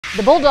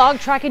The Bulldog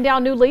tracking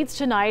down new leads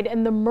tonight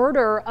in the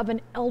murder of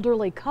an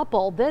elderly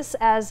couple. This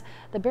as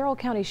the Barrow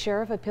County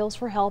Sheriff appeals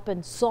for help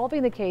in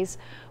solving the case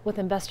with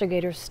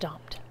investigators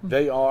stumped.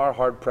 They are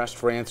hard-pressed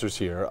for answers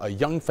here. A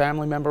young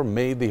family member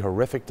made the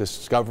horrific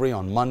discovery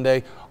on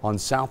Monday on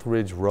South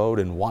Ridge Road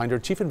in Winder.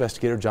 Chief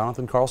Investigator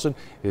Jonathan Carlson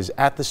is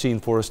at the scene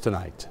for us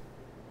tonight.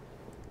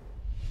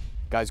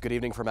 Guys, good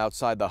evening from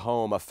outside the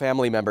home. A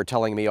family member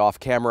telling me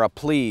off camera,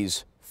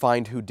 please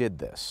find who did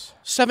this.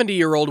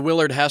 70-year-old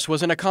Willard Hess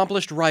was an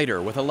accomplished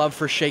writer with a love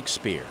for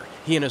Shakespeare.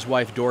 He and his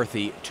wife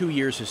Dorothy, 2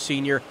 years his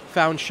senior,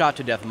 found shot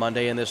to death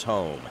Monday in this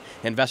home.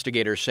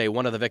 Investigators say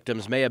one of the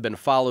victims may have been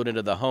followed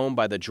into the home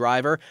by the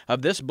driver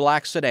of this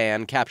black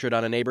sedan captured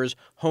on a neighbor's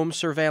home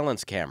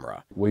surveillance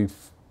camera. We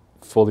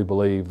fully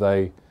believe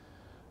they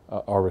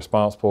are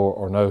responsible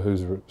or know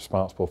who's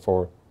responsible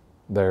for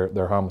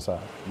their homicide.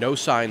 No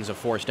signs of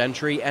forced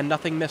entry and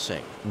nothing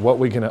missing. What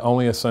we can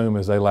only assume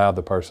is they allowed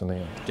the person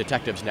in.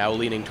 Detectives now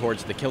leaning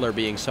towards the killer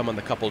being someone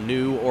the couple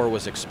knew or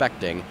was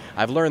expecting.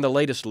 I've learned the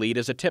latest lead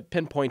is a tip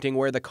pinpointing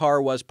where the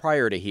car was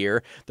prior to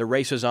here. The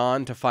race is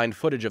on to find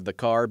footage of the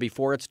car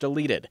before it's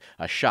deleted,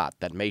 a shot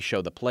that may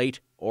show the plate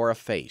or a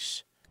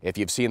face. If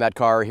you've seen that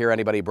car or hear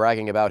anybody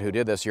bragging about who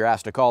did this, you're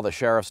asked to call the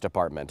Sheriff's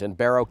Department in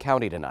Barrow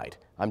County tonight.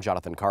 I'm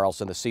Jonathan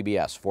Carlson, the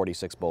CBS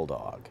 46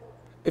 Bulldog.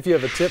 If you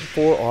have a tip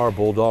for our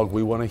Bulldog,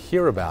 we want to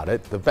hear about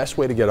it. The best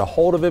way to get a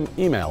hold of him,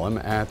 email him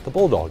at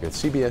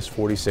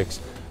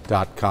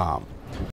thebulldog@cbs46.com.